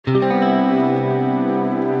Hey,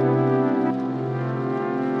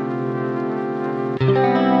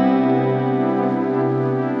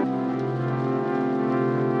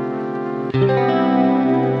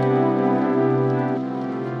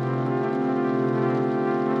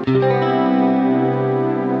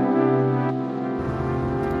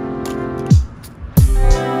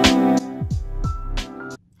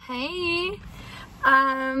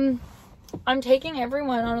 I'm taking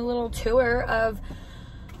everyone on a little tour of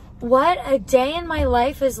what a day in my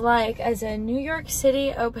life is like as a New York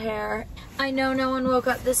City au pair. I know no one woke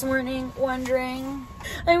up this morning wondering,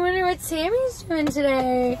 I wonder what Sammy's doing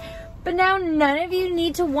today. But now none of you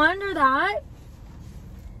need to wonder that,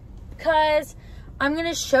 because I'm going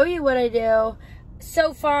to show you what I do.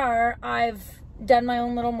 So far, I've done my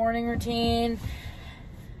own little morning routine.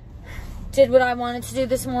 Did what I wanted to do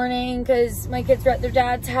this morning because my kids were at their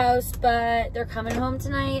dad's house, but they're coming home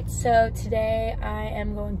tonight. So today I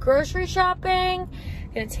am going grocery shopping.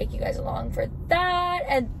 Gonna take you guys along for that.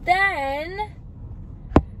 And then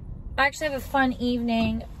I actually have a fun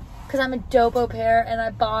evening because I'm a dope au pair and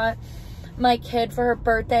I bought my kid for her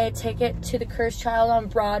birthday a ticket to The Cursed Child on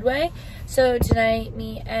Broadway. So tonight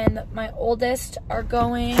me and my oldest are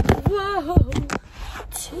going, whoa,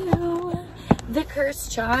 to The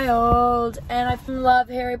Cursed Child, and I love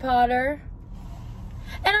Harry Potter,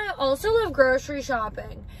 and I also love grocery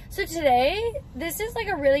shopping. So today, this is like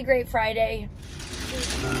a really great Friday.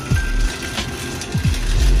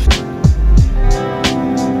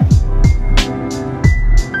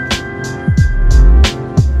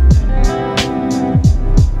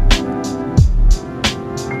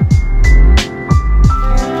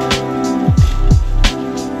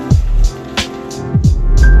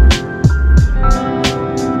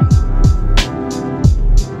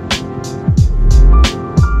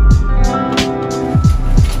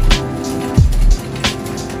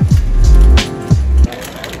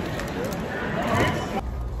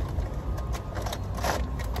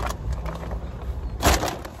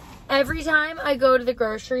 Every time I go to the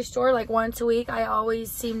grocery store, like once a week, I always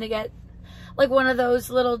seem to get like one of those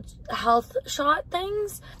little health shot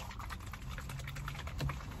things.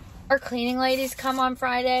 Our cleaning ladies come on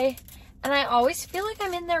Friday, and I always feel like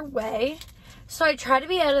I'm in their way. So I try to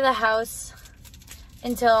be out of the house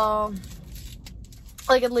until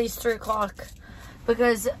like at least 3 o'clock,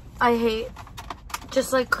 because I hate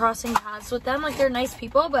just like crossing paths with them. Like, they're nice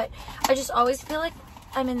people, but I just always feel like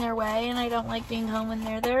I'm in their way and I don't like being home when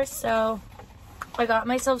they're there. So I got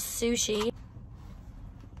myself sushi.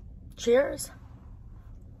 Cheers.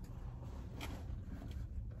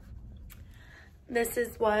 This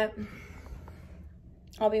is what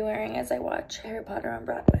I'll be wearing as I watch Harry Potter on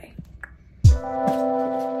Broadway.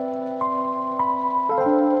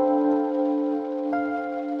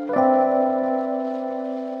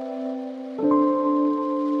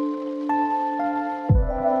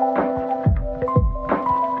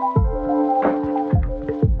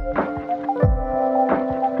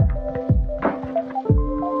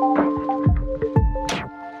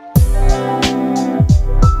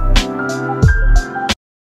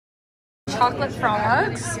 Chocolate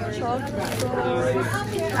frogs.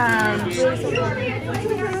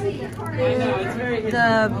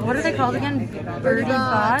 What are they called again? Birdie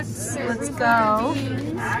Bots. Let's go.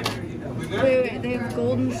 Wait, they have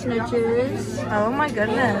golden snitches. Oh my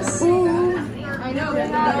goodness. Ooh. I know.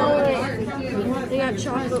 They got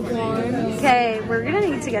chocolate ones. Okay, we're gonna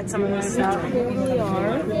need to get some of this stuff. Here we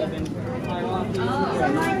are.